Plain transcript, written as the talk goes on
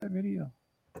video.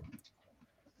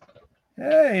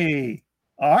 Hey,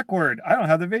 awkward. I don't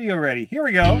have the video ready. Here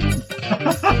we go.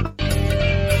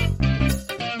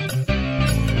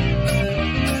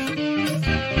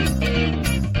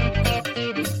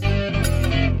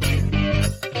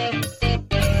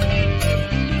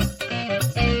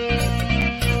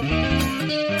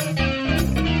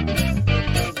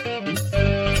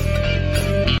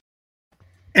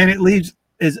 And it leaves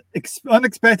as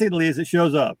unexpectedly as it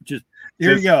shows up. Just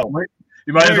here you go.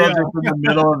 You might as well just in the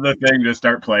middle of the thing just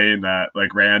start playing that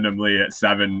like randomly at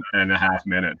 7.5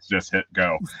 minutes. Just hit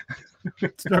go.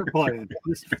 Start playing.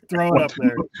 Just throw it up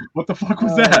there. What the fuck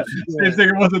was that? Same thing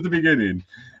it was at the beginning.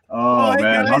 Oh hey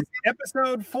man. Guys,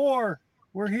 episode 4.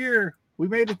 We're here. We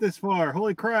made it this far.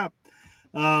 Holy crap.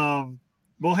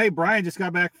 Well, hey, Brian just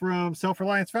got back from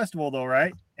Self-Reliance Festival, though,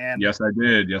 right? And yes, I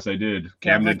did.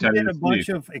 Camden, Tennessee. Did a bunch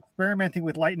of experimenting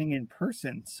with lightning in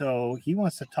person, so he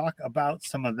wants to talk about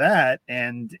some of that.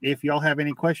 And if y'all have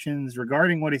any questions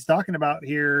regarding what he's talking about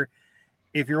here,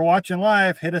 if you're watching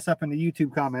live, hit us up in the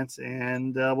YouTube comments,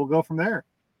 and we'll go from there.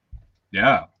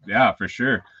 Yeah, for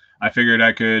sure. I figured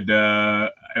I could.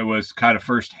 It was kind of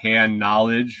first-hand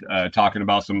knowledge, talking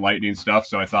about some lightning stuff.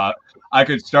 So I thought I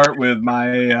could start with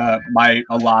my my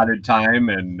allotted time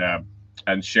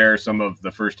and share some of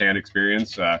the first-hand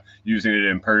experience using it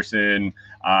in person,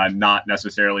 not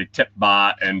necessarily tip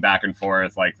bot and back and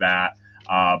forth like that,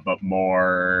 but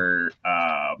more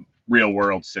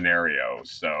real-world scenarios.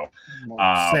 So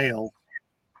sale.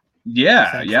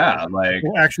 Yeah, like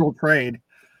actual trade.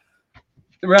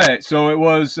 Right. So it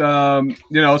was,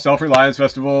 Self-Reliance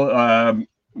Festival.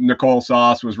 Nicole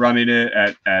Sauce was running it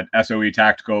at SOE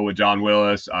Tactical with John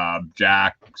Willis.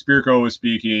 Jack Spirko was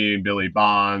speaking. Billy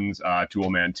Bonds,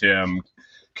 Toolman Tim,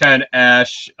 Ken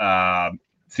Esch,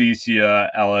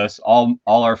 Thesia Ellis, all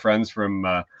our friends from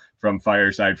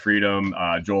Fireside Freedom.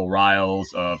 Joel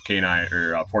Riles of K9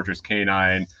 or Fortress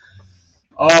K9.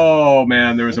 Oh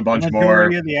man, there was a bunch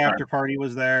more. The after party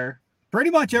was there. Pretty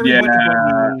much everybody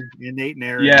in Nate and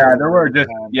Eric. Yeah, there were just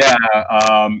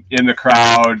in the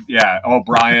crowd. Yeah. Oh,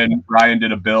 Brian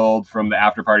did a build from the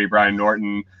after party. Brian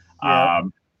Norton.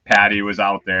 Patty was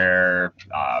out there.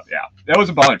 It was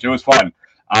a bunch. It was fun.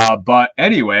 But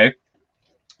anyway,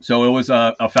 so it was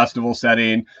a festival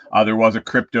setting. There was a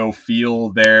crypto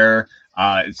feel there.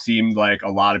 It seemed like a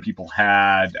lot of people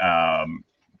had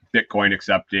Bitcoin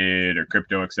accepted or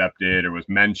crypto accepted or was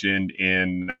mentioned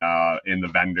in the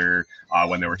vendor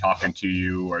when they were talking to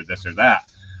you or this or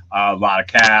that. A lot of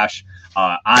cash.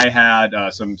 I had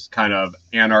some kind of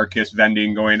anarchist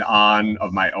vending going on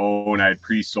of my own. I had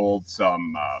pre-sold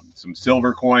some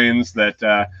silver coins that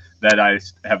I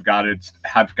have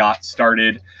got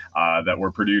started that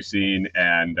we're producing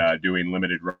and doing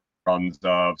limited runs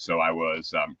of. So I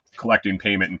was collecting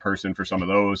payment in person for some of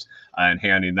those and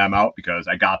handing them out because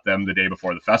I got them the day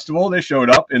before the festival. They showed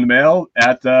up in the mail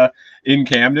in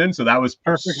Camden, so that was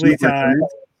perfectly timed.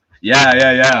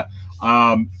 Yeah.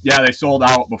 They sold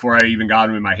out before I even got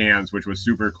them in my hands, which was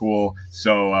super cool.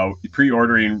 So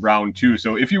pre-ordering round 2.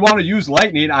 So if you want to use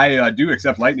Lightning, I do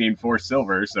accept Lightning for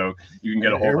silver, so you can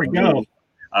get a hold of me.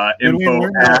 Info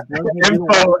at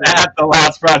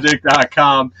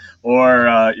thelastproject.com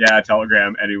or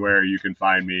Telegram, anywhere you can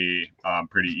find me.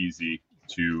 Pretty easy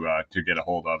to get a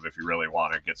hold of if you really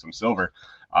want to get some silver.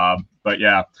 But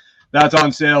yeah, that's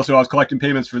on sale. So I was collecting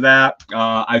payments for that.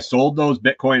 I sold those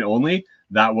Bitcoin only.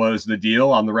 That was the deal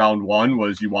on the round 1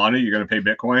 was you're going to pay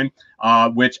Bitcoin,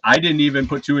 which I didn't even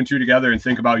put 2 and 2 together and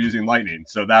think about using Lightning.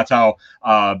 So that's how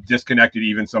disconnected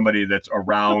even somebody that's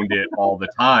around it all the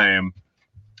time.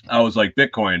 I was like,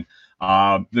 Bitcoin,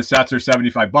 the sets are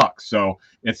 $75. So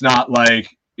it's not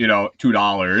like,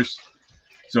 $2.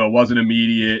 So it wasn't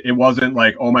immediate. It wasn't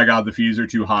like, oh my God, the fees are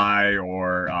too high,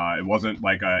 or it wasn't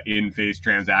like a in-face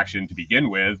transaction to begin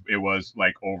with. It was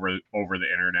like over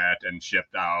the internet and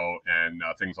shipped out and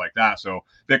things like that. So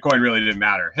Bitcoin really didn't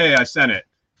matter. Hey, I sent it.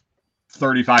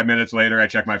 35 minutes later, I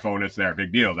check my phone. It's there.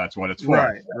 Big deal. That's what it's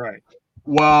for. Right.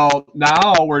 Well,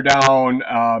 now we're down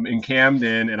in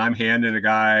Camden, and I'm handing a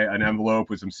guy an envelope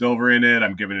with some silver in it.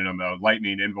 I'm giving him a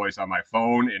Lightning invoice on my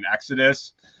phone in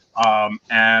Exodus. And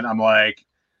I'm like,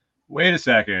 wait a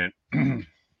second. This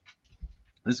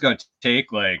is going to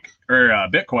take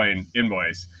Bitcoin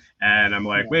invoice. And I'm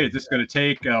like, wait, this is going to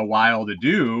take a while to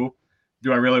do.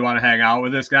 Do I really want to hang out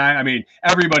with this guy? I mean,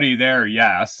 everybody there,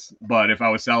 yes. But if I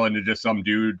was selling to just some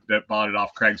dude that bought it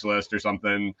off Craigslist or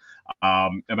something,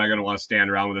 am I going to want to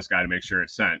stand around with this guy to make sure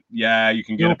it's sent? Yeah, you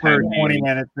can get a pending. 20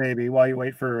 minutes maybe while you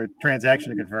wait for a transaction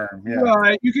to confirm. Yeah.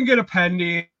 Right, you can get a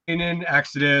pending in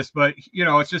Exodus, but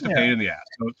it's just a pain in the ass.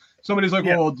 So somebody's like,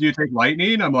 well, do you take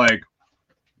Lightning? I'm like,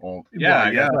 Well, yeah,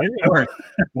 well, yes, yeah. I Of do. course.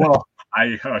 Well,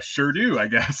 I sure do, I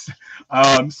guess.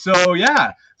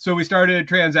 So we started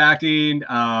transacting,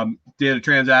 did a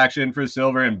transaction for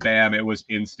silver, and bam, it was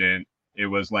instant. It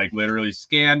was like literally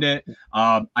scanned it.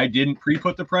 I didn't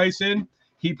pre-put the price in.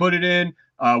 He put it in,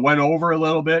 went over a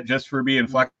little bit just for being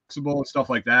flexible and stuff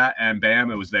like that, and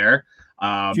bam, it was there.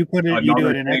 Did you put it? You do Another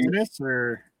it in thing, Exodus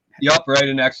or? yep, right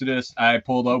in Exodus. I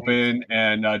pulled open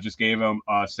and just gave him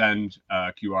send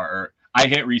QR. Or I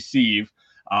hit receive.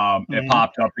 It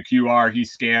popped up the QR. He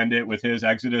scanned it with his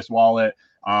Exodus wallet.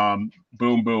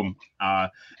 Boom, boom.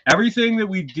 Everything that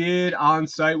we did on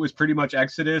site was pretty much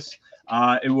Exodus.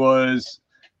 It was,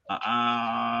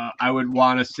 I would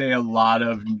want to say, a lot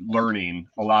of learning,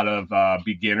 a lot of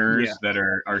beginners that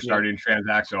are starting to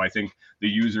transact. So I think the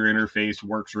user interface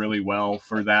works really well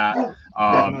for that.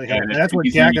 And that's what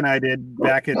Jack and I did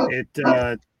back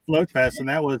at Float Fest, and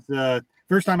that was the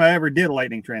first time I ever did a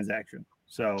Lightning transaction.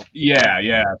 So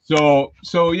so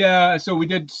we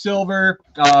did silver.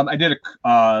 I did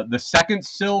the second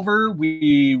silver.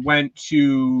 We went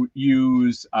to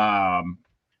use Cash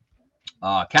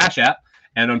App.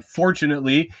 And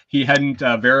unfortunately, he hadn't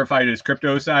verified his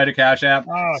crypto side of Cash App,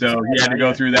 so he had to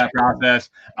go through that process.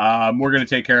 We're going to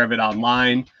take care of it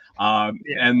online.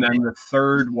 And then the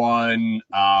third one,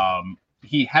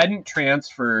 he hadn't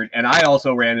transferred, and I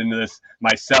also ran into this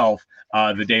myself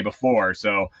the day before.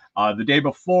 So the day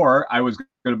before, I was going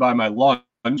to buy my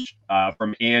lunch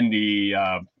from Andy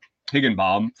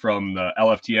Higginbaum from the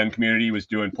LFTN community. He was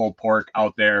doing pulled pork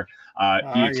out there.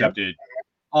 He accepted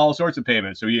all sorts of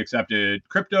payments. So he accepted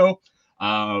crypto.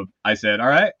 I said, all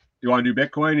right, you want to do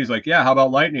Bitcoin? He's like, yeah, how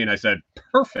about Lightning? I said,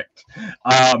 perfect.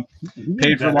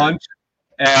 Paid for lunch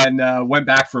and went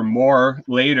back for more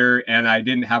later, and I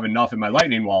didn't have enough in my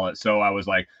Lightning wallet. So I was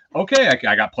like, okay,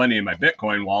 I got plenty in my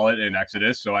Bitcoin wallet in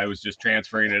Exodus. So I was just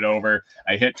transferring it over.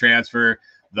 I hit transfer.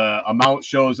 The amount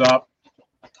shows up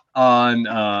on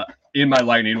in my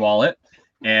Lightning wallet.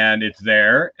 And it's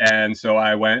there. And so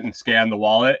I went and scanned the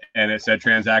wallet, and it said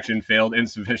transaction failed,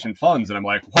 insufficient funds. And I'm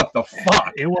like, what the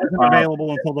fuck? It wasn't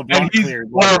available until the block cleared.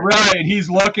 Well, right. And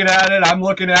he's looking at it. I'm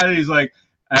looking at it. He's like,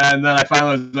 and then I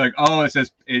finally was like, oh, it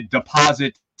says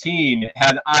deposit teen. It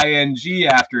had ING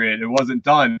after it. It wasn't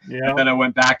done. Yep. And then I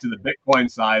went back to the Bitcoin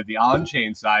side, the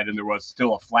on-chain side, and there was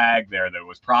still a flag there that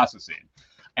was processing.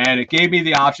 And it gave me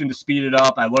the option to speed it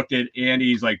up. I looked at Andy.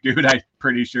 He's like, dude, I'm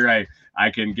pretty sure I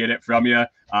can get it from you.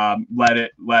 Let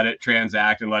it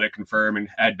transact and let it confirm and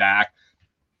head back.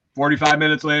 45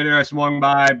 minutes later, I swung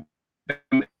by.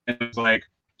 And it was like,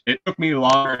 it took me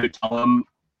longer to tell him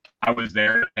I was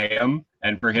there to pay him,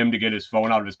 and for him to get his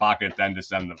phone out of his pocket than to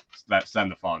send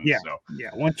the funds. Yeah. So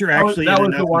yeah. Once you're actually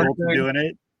doing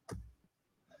it.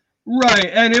 Right.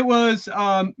 And it was,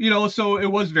 so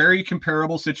it was very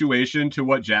comparable situation to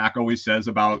what Jack always says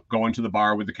about going to the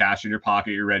bar with the cash in your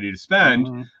pocket, you're ready to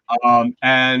spend.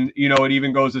 And, it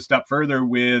even goes a step further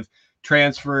with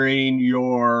transferring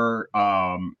your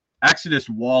Exodus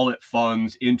wallet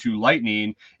funds into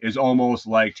Lightning is almost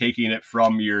like taking it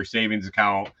from your savings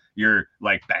account, your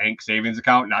like bank savings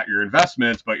account, not your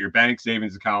investments, but your bank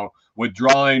savings account,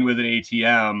 withdrawing with an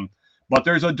ATM. But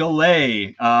there's a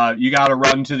delay. You got to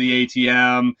run to the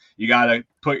ATM. You got to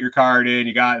put your card in.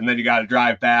 And then you got to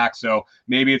drive back. So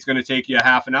maybe it's going to take you a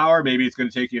half an hour. Maybe it's going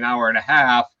to take you an hour and a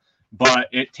half. But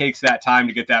it takes that time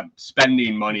to get that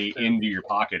spending money into your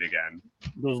pocket again.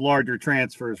 Those larger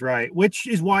transfers, right? Which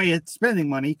is why it's spending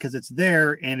money, because it's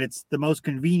there and it's the most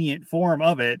convenient form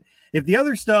of it. If the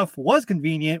other stuff was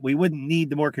convenient, we wouldn't need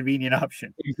the more convenient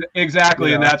option.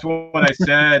 Exactly. And that's what I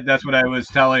said. That's what I was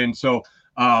telling. So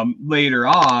later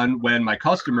on, when my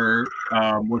customer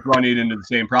was running into the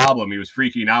same problem, he was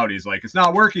freaking out. He's like, it's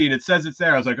not working. It says it's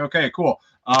there. I was like, okay, cool.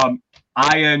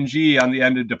 ING on the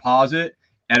end of deposit,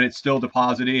 and it's still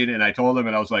depositing. And I told him,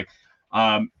 and I was like,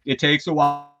 it takes a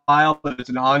while, but it's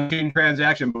an on-chain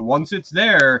transaction. But once it's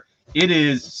there, it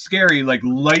is scary, like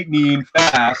lightning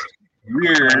fast.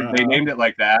 Weird. They named it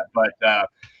like that. But,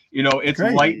 it's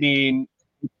crazy. Lightning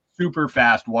super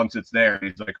fast once it's there.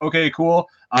 He's like, okay, cool.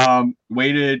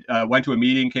 Waited, went to a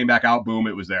meeting, came back out, boom,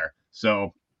 it was there.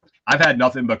 So I've had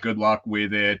nothing but good luck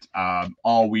with it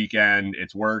all weekend.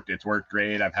 It's worked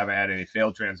great. I haven't had any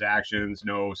failed transactions,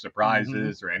 no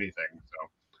surprises or anything. So,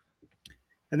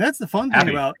 and that's the fun thing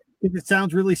about it. It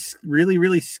sounds really, really,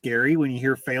 really scary when you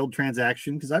hear failed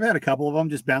transaction, because I've had a couple of them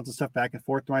just bouncing stuff back and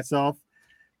forth to myself,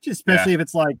 just especially if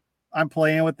it's like I'm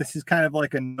playing with this is kind of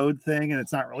like a node thing and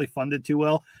it's not really funded too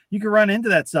well. You can run into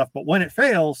that stuff, but when it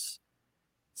fails,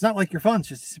 it's not like your funds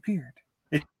just disappeared.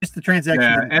 It's just the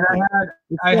transaction. Yeah, and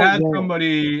I had rolling.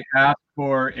 somebody ask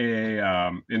for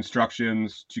a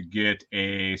instructions to get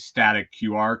a static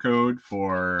QR code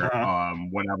for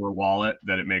whatever wallet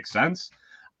that it makes sense.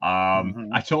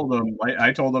 I told them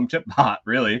Tipbot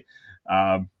really.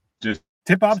 Just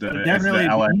Tipbot's definitely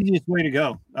the easiest way to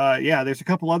go. Yeah, there's a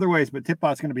couple other ways, but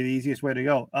Tipbot's going to be the easiest way to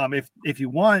go. If you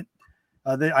want,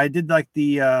 I did like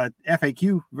the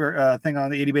FAQ thing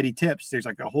on the itty bitty tips. There's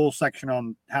like a whole section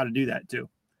on how to do that too,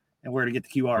 and where to get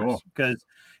the QRs because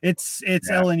it's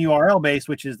LNURL based,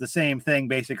 which is the same thing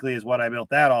basically as what I built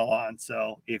that all on.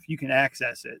 So if you can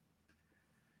access it.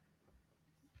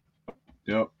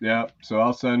 Yep. So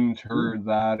I'll send her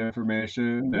that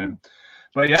information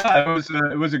but yeah,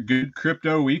 it was a good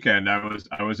crypto weekend. I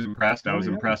was impressed. I was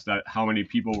impressed at how many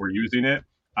people were using it.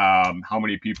 How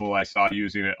many people I saw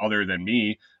using it other than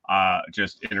me,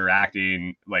 just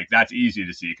interacting. Like that's easy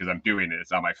to see because I'm doing it.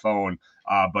 It's on my phone.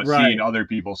 But seeing other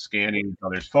people scanning each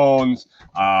other's phones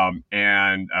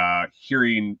and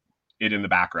hearing it in the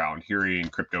background, hearing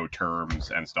crypto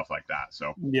terms and stuff like that.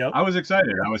 So I was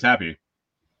excited. I was happy.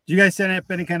 Did you guys set up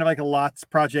any kind of like a Lots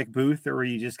Project booth, or were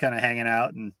you just kind of hanging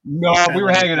out? No, we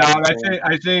were hanging out.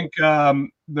 I think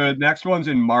the next one's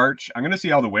in March. I'm going to see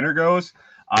how the winter goes,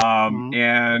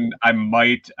 and I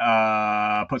might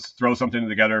throw something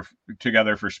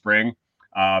together for spring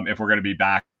if we're going to be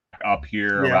back up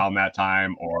here around that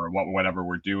time or whatever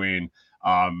we're doing.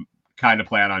 Kind of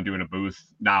plan on doing a booth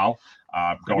now.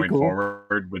 Going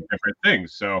forward with different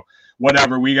things. So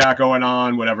whatever we got going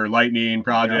on, whatever lightning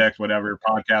projects, whatever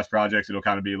podcast projects, it'll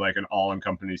kind of be like an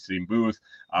all-encompassing booth.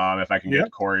 If I can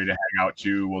get Corey to hang out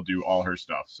too, we'll do all her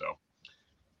stuff. So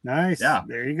nice. Yeah.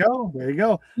 There you go.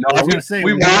 No, I was gonna say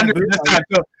we wandered this time.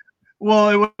 Well,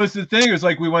 it was the thing. It was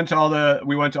like we went to all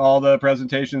the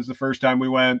presentations the first time we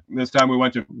went. This time we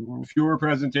went to fewer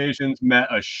presentations, met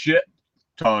a shit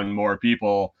ton more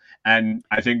people. And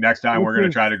I think next time we're going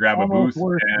to try to grab a booth.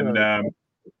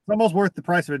 It's almost worth the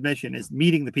price of admission is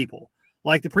meeting the people.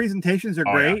 Like the presentations are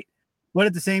great, but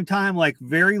at the same time, like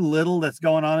very little that's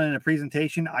going on in a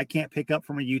presentation, I can't pick up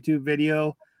from a YouTube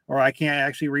video or I can't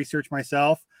actually research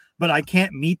myself, but I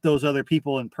can't meet those other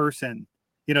people in person.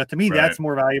 You know, to me, that's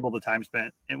more valuable the time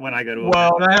spent. And when I go to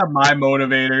I have my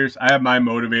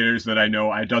motivators. that I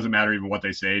know it doesn't matter even what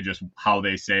they say, just how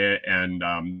they say it. And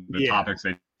the topics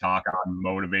they talk on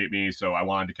motivate me, so I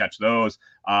wanted to catch those.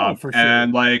 For sure.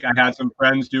 And like I had some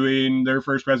friends doing their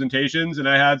first presentations, and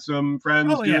I had some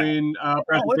friends doing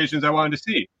presentations I wanted to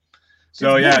see.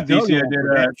 So Thecia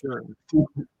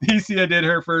did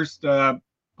her first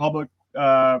public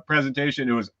presentation.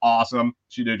 It was awesome.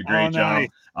 She did a great job.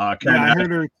 I heard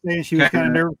her saying she was kind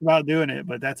of nervous about doing it,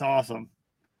 but that's awesome.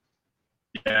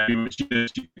 Yeah, she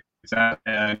did.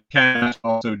 And Ken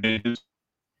also did his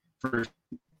first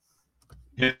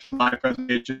my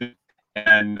presentation,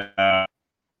 and that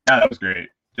was great.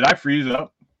 Did I freeze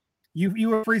up? You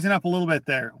were freezing up a little bit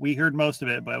there. We heard most of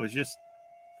it, but it was just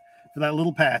for that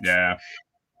little patch. Yeah,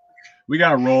 we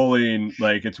got rolling.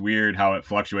 Like it's weird how it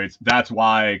fluctuates. That's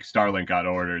why Starlink got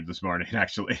ordered this morning,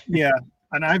 actually. Yeah,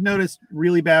 and I've noticed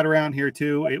really bad around here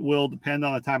too. It will depend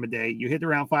on the time of day. You hit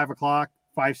around 5 o'clock,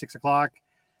 6 o'clock.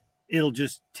 It'll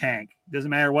just tank. Doesn't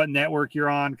matter what network you're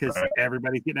on because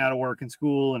everybody's getting out of work and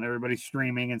school and everybody's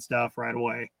streaming and stuff right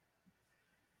away.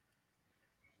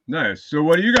 Nice. So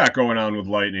what do you got going on with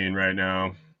Lightning right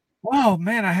now? Oh,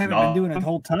 man, I haven't been doing a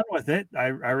whole ton with it. I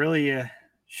really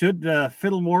should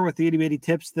fiddle more with the itty bitty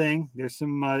tips thing. There's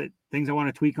some things I want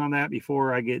to tweak on that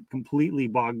before I get completely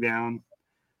bogged down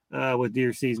with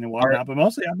deer season and whatnot. But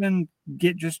mostly I've been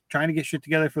just trying to get shit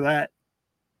together for that.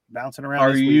 Bouncing around.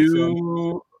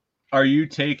 Are you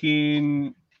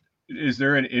taking, is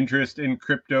there an interest in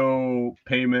crypto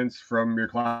payments from your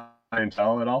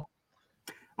clientele at all?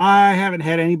 I haven't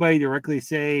had anybody directly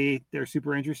say they're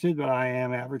super interested, but I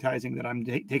am advertising that I'm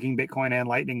taking Bitcoin and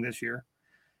Lightning this year.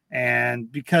 And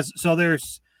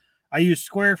I use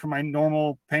Square for my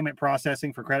normal payment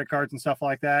processing for credit cards and stuff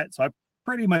like that. So I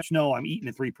pretty much know I'm eating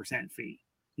a 3% fee,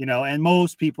 and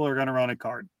most people are going to run a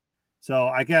card. So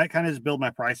I kind of just build my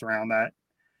price around that.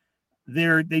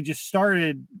 They just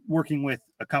started working with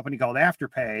a company called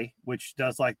Afterpay, which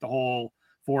does like the whole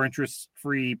for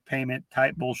interest-free payment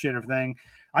type bullshit of thing.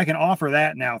 I can offer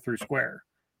that now through Square,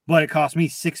 but it costs me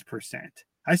 6%.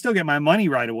 I still get my money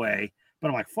right away, but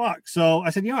I'm like, fuck. So I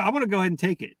said, I want to go ahead and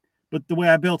take it. But the way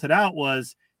I built it out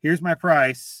was, here's my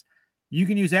price. You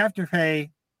can use Afterpay,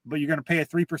 but you're going to pay a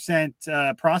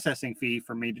 3% processing fee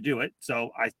for me to do it. So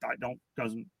I thought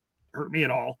doesn't hurt me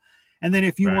at all. And then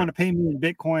if you want to pay me in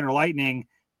Bitcoin or Lightning,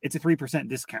 it's a 3%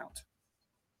 discount.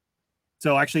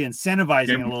 So actually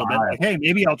incentivizing it a little bit, like, hey,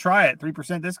 maybe I'll try it.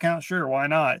 3% discount, sure, why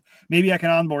not? Maybe I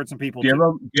can onboard some people.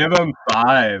 Give them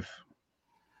 5.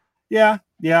 Yeah,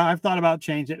 I've thought about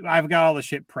changing it. I've got all the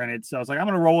shit printed, so I was like, I'm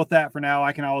gonna roll with that for now.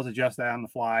 I can always adjust that on the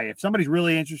fly. If somebody's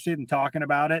really interested in talking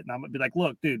about it, and I'm gonna be like,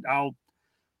 look, dude,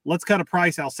 let's cut a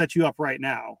price. I'll set you up right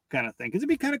now, kind of thing. Because it'd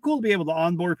be kind of cool to be able to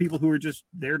onboard people who are just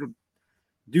there to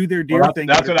do their deer thing.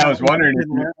 That's what I was wondering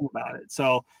about it.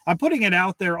 So I'm putting it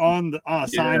out there on a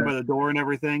sign by the door and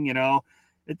everything. You know,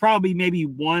 it probably maybe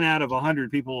 1 out of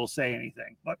 100 people will say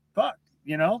anything, but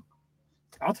you know,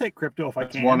 I'll take crypto if I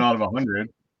can. 1 out of 100.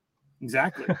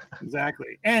 Exactly.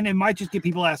 And it might just get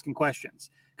people asking questions,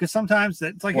 because sometimes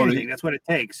it's like anything. That's what it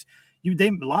takes. A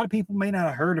lot of people may not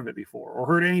have heard of it before or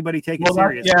heard anybody take it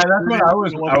serious. Yeah, that's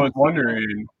what I was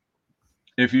wondering,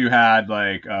 if you had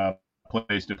like a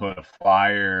place to put a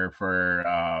flyer for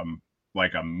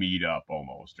like a meetup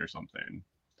almost or something.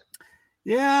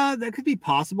 Yeah, that could be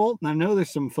possible. And I know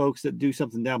there's some folks that do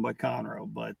something down by Conroe,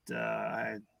 but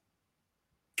I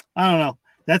don't know.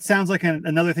 That sounds like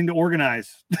another thing to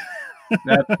organize.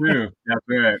 That's true. That's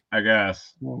it, I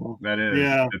guess. That is.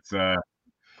 Yeah. It's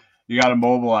you got to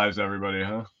mobilize everybody,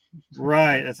 huh?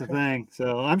 Right. That's the thing.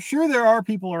 So I'm sure there are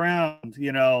people around,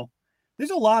 you know. There's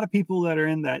a lot of people that are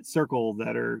in that circle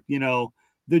that are, you know,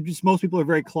 most people are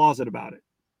very closet about it.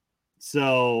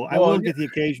 So I will get the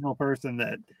occasional person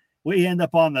that we end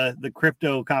up on the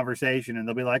crypto conversation, and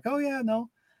they'll be like, oh yeah, no,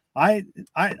 I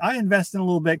invest in a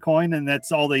little Bitcoin, and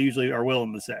that's all they usually are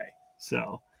willing to say.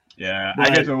 So yeah, I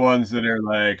get the ones that are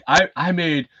like, I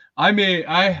made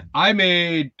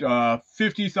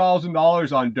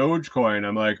 $50,000 on Dogecoin.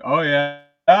 I'm like, oh yeah,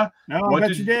 no, what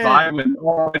did you buy with?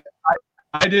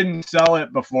 I didn't sell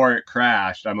it before it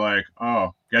crashed. I'm like,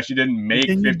 oh, guess you didn't make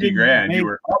 50 grand. You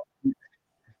were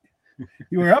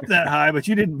up that high, but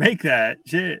you didn't make that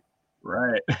shit.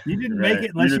 Right. You didn't make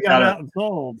it unless you got out and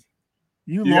sold.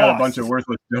 You lost. Got a bunch of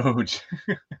worthless Doge.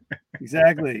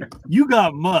 Exactly. You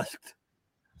got musked.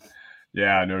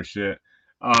 Yeah, no shit.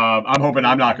 I'm hoping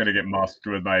I'm not going to get musked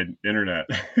with my internet.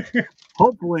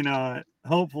 Hopefully not.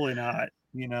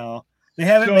 You know, they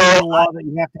haven't made a law that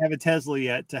you have to have a Tesla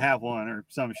yet to have one or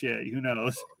some shit. Who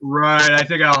knows? Right. I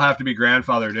think I'll have to be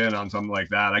grandfathered in on something like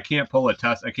that. I can't pull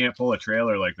a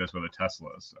trailer like this with a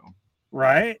Tesla. So.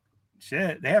 Right.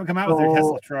 Shit, they haven't come out with their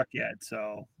Tesla truck yet,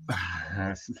 so.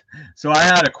 So I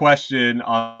had a question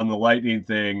on the Lightning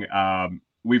thing.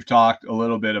 We've talked a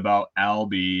little bit about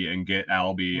Albi and Get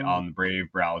Albi on the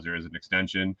Brave browser as an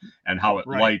extension and how it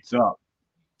lights up.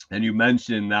 And you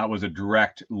mentioned that was a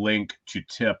direct link to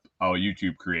tip a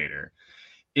YouTube creator.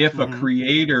 If a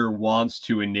creator wants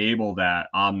to enable that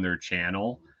on their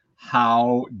channel,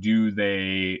 how do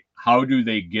they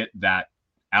get that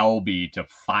Albi to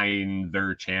find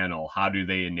their channel? How do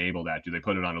they enable that? Do they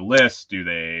put it on a list? Do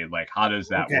they how does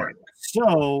that work?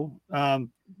 So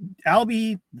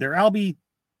Albi, they're always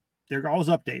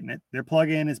updating it. Their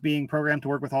plugin is being programmed to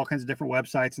work with all kinds of different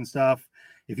websites and stuff.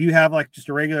 If you have just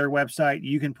a regular website,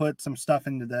 you can put some stuff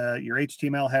into your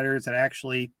HTML headers that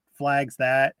actually flags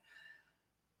that.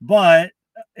 But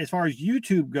as far as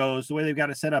YouTube goes, the way they've got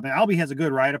it set up, and Albi has a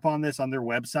good write-up on this on their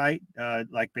website,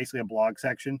 basically a blog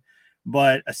section.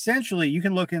 But essentially, you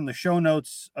can look in the show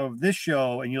notes of this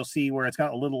show, and you'll see where it's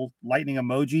got a little lightning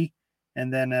emoji,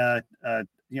 and then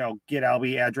Get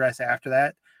Albi address after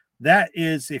that. That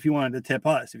is if you wanted to tip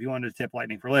us, if you wanted to tip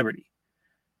Lightning for Liberty.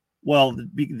 Well,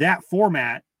 that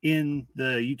format in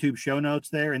the YouTube show notes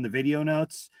there, in the video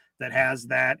notes, that has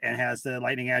that and has the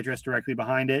Lightning address directly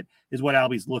behind it is what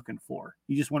Albi's looking for.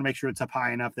 You just want to make sure it's up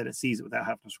high enough that it sees it without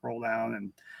having to scroll down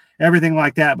and everything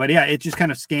like that. But yeah, it just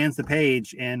kind of scans the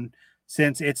page, and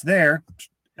since it's there,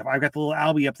 if I've got the little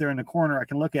Albi up there in the corner, I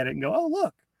can look at it and go, oh,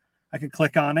 look, I could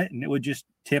click on it and it would just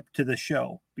tip to the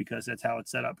show, because that's how it's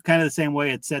set up. Kind of the same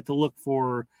way it's set to look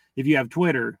for, if you have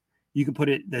Twitter, you can put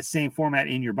it the same format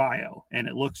in your bio, and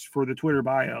it looks for the Twitter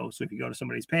bio. So if you go to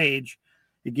somebody's page,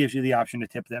 it gives you the option to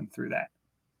tip them through that.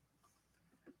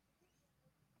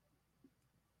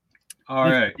 All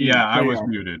right. Yeah, I was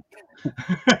muted.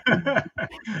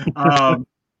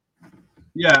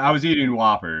 Yeah, I was eating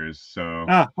Whoppers, so.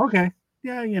 Okay.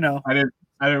 Yeah, you know. I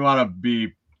didn't want to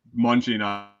be munching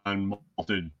on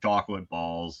malted chocolate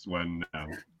balls when.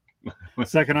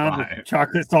 Second on the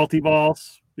chocolate salty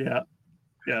balls. Yeah.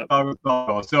 Yeah.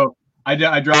 So I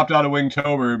dropped out of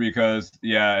Wingtober because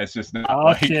it's just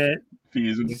not shit.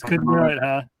 feasible. Just couldn't do it,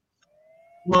 huh?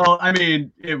 Well, I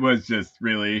mean, it was just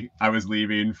really, I was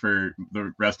leaving for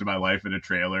the rest of my life in a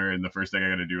trailer, and the first thing I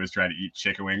got to do is try to eat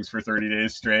chicken wings for 30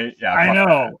 days straight. Yeah, I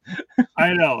know.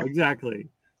 I know, exactly.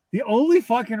 The only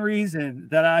fucking reason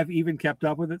that I've even kept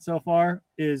up with it so far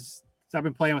is So I've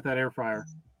been playing with that air fryer.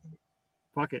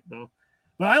 Fuck it though.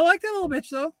 But I like that little bitch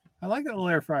though. I like that little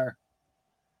air fryer.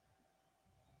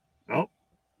 Oh,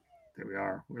 there we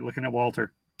are. We're looking at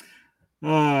Walter.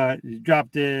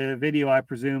 Dropped the video, I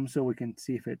presume, so we can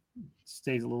see if it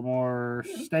stays a little more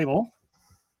stable.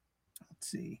 Let's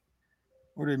see.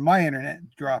 Or did my internet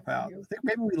drop out? I think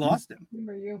maybe we lost him.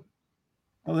 Where are you?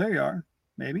 Oh, there you are.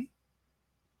 Maybe.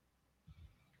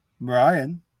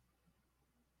 Brian.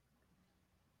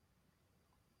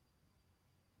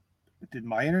 Did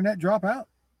my internet drop out?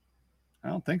 I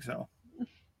don't think so.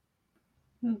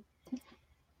 I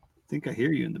think I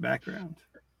hear you in the background.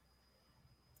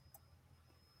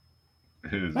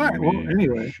 All right. Well,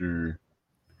 anyway. Sure.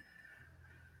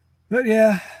 But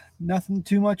yeah, nothing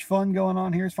too much fun going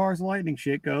on here as far as the lightning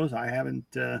shit goes. I haven't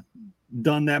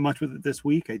done that much with it this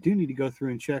week. I do need to go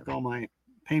through and check all my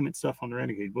payment stuff on the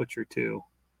Renegade Butcher too.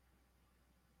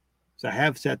 So I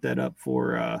have set that up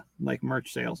for like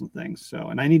merch sales and things. So,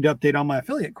 and I need to update all my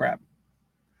affiliate crap.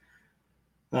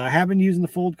 I have been using the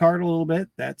fold card a little bit.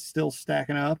 That's still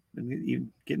stacking up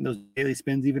and getting those daily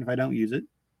spins even if I don't use it.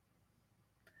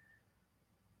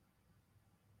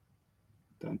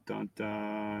 Dun, dun,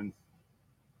 dun.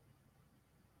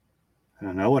 I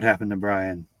don't know what happened to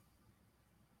Brian.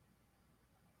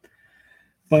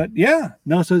 But yeah,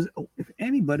 no, so if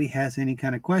anybody has any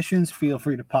kind of questions, feel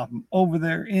free to pop them over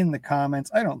there in the comments.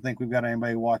 I don't think we've got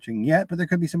anybody watching yet, but there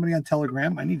could be somebody on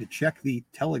Telegram. I need to check the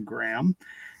Telegram.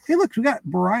 Hey, look, we got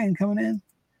Brian coming in.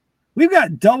 We've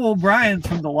got double Brian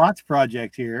from the Lots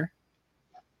Project here.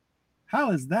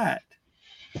 How is that?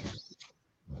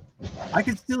 I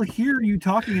can still hear you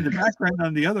talking in the background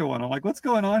on the other one. I'm like, what's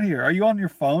going on here? Are you on your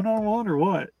phone on one or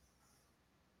what?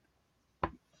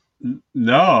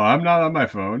 No, I'm not on my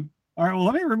phone. All right, well,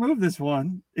 let me remove this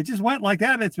one. It just went like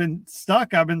that. It's been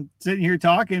stuck. I've been sitting here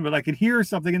talking, but I could hear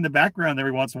something in the background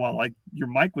every once in a while, like your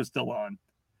mic was still on.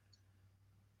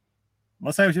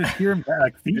 Unless I was just hearing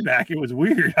like feedback. It was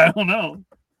weird. I don't know.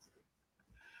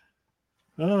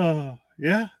 Oh,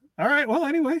 yeah. All right. Well,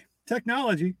 anyway,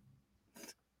 technology.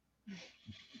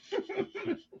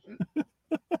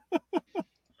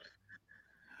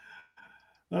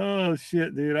 Oh,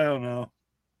 shit, dude. I don't know.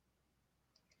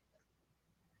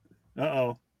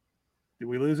 Uh-oh. Did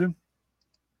we lose him?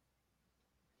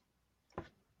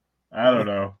 I don't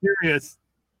know. Serious.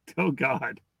 Oh,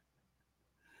 God.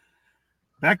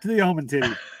 Back to the almond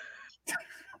titty.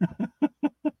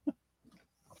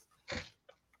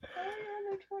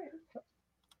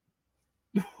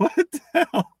 What the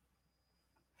hell?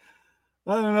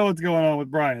 I don't know what's going on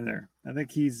with Brian there. I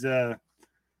think he's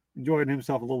enjoying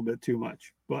himself a little bit too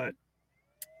much. But,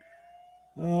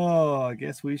 oh, I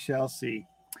guess we shall see.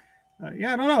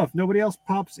 Yeah, I don't know. If nobody else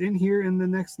pops in here in the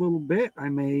next little bit, I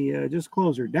may just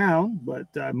close her down. But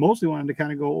I mostly wanted to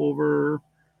kind of go over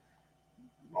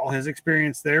all his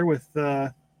experience there with,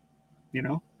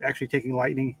 actually taking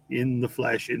lightning in the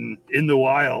flesh, in the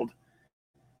wild.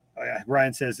 Oh, yeah,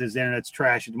 Brian says his internet's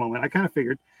trash at the moment. I kind of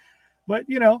figured. But,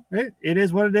 it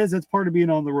is what it is. That's part of being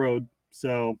on the road.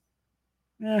 So,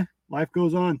 life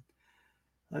goes on.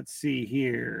 Let's see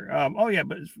here.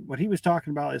 But what he was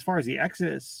talking about as far as the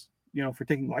Exodus, for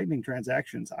taking lightning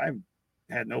transactions, I've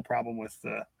had no problem with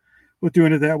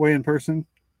doing it that way in person.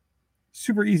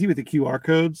 Super easy with the QR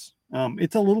codes.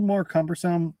 It's a little more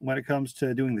cumbersome when it comes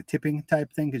to doing the tipping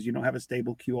type thing because you don't have a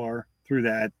stable QR through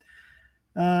that.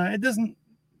 It doesn't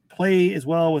play as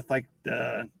well with like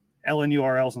the LN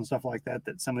URLs and stuff like that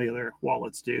some of the other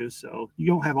wallets do. So you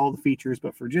don't have all the features,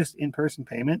 but for just in-person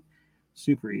payment,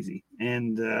 super easy.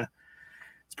 And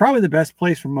it's probably the best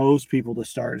place for most people to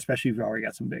start, especially if you've already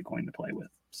got some Bitcoin to play with.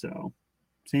 So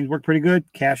seems work pretty good.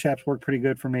 Cash apps work pretty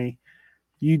good for me.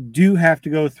 You do have to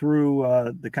go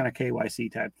through the kind of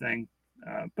KYC type thing,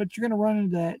 but you're going to run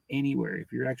into that anywhere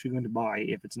if you're actually going to buy,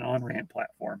 if it's an on-ramp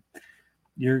platform.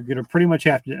 You're going to pretty much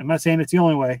have to, I'm not saying it's the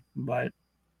only way, but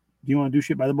if you want to do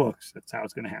shit by the books, that's how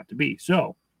it's going to have to be.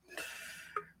 So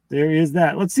there is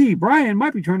that. Let's see. Brian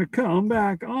might be trying to come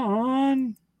back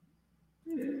on.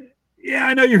 Yeah,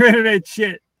 I know you're internet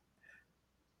shit.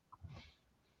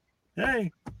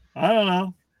 Hey, I don't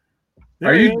know.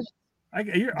 There Are he you? is. I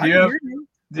can hear you.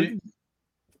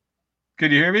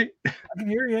 Can you hear me? I can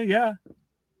hear you. Yeah.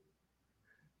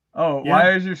 Oh, Yeah.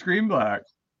 Why is your screen black?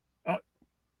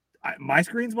 My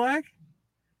screen's black.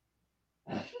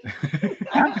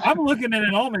 I'm looking at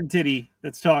an almond titty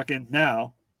that's talking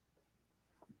now.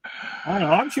 I don't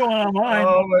know. I'm showing on mine.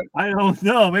 Oh, I don't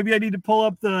know. Maybe I need to pull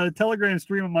up the Telegram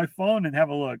stream on my phone and have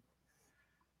a look.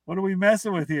 What are we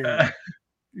messing with here?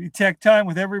 Tech time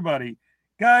with everybody.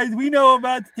 Guys, we know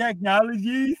about the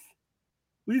technologies.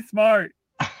 We smart.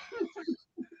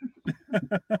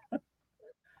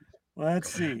 Let's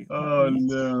see. Oh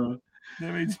no.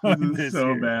 Let me This join is this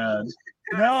so here. bad.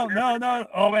 No.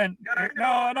 Oh man,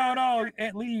 no.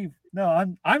 Leave.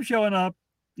 No, I'm showing up.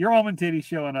 Your home and titty's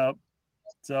showing up.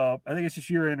 So I think it's just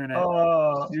your internet.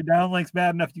 Oh. Your downlink's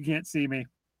bad enough you can't see me.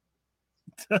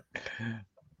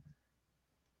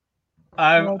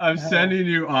 I'm sending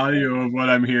you audio of what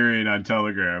I'm hearing on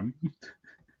Telegram.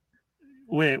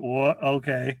 Wait, what?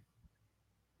 Okay.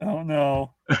 Oh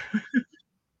no.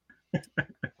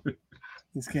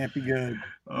 This can't be good.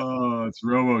 Oh, it's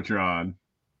Robotron.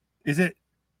 Is it?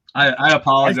 I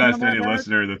apologize to any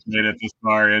listener that's made it this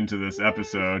far into this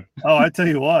episode. Oh, I tell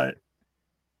you what.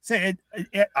 Say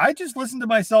I just listened to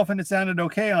myself and it sounded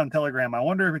okay on Telegram. I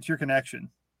wonder if it's your connection.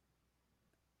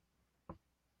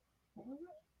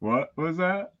 What was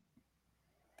that?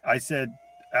 I said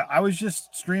I was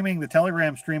just streaming the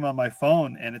Telegram stream on my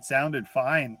phone and it sounded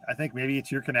fine. I think maybe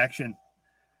it's your connection.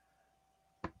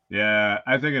 Yeah,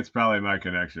 I think it's probably my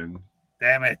connection.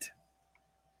 Damn it.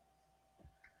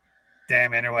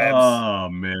 Damn interwebs. Oh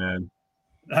man.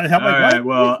 All right,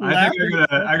 well, I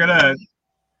think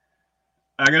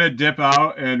I'm gonna dip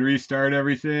out and restart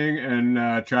everything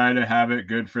and try to have it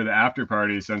good for the after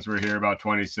party. Since we're here about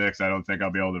 26, I don't think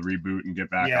I'll be able to reboot and get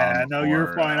back on. Yeah, no,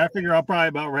 you're fine. I figure I'll probably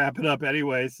about wrap it up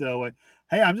anyway. So,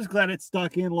 hey, I'm just glad it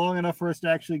stuck in long enough for us to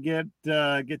actually get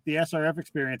the SRF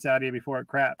experience out of you before it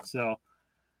craps. So,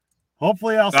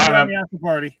 hopefully, I'll see you on the after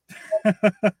party.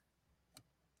 All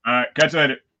right, catch you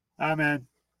later. All right, man.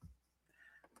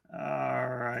 All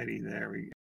righty, there we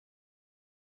go.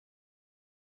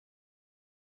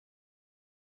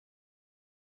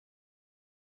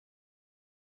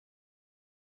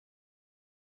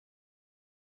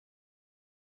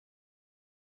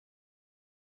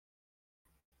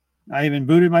 I even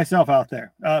booted myself out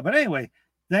there. But anyway,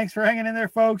 thanks for hanging in there,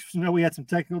 folks. You know, we had some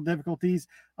technical difficulties.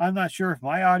 I'm not sure if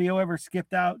my audio ever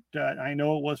skipped out. I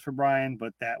know it was for Brian,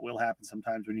 but that will happen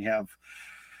sometimes when you have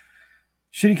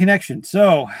shitty connection.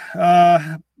 So,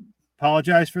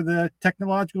 apologize for the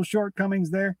technological shortcomings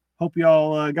there. Hope you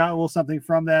all got a little something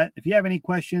from that. If you have any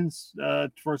questions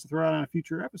for us to throw out on a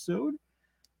future episode,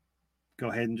 go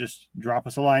ahead and just drop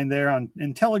us a line there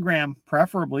in Telegram,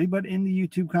 preferably, but in the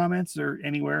YouTube comments or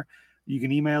anywhere. You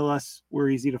can email us. We're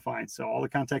easy to find. So all the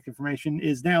contact information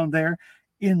is down there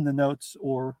in the notes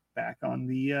or back on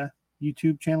the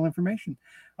YouTube channel information.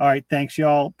 All right. Thanks,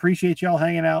 y'all. Appreciate y'all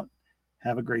hanging out.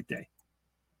 Have a great day.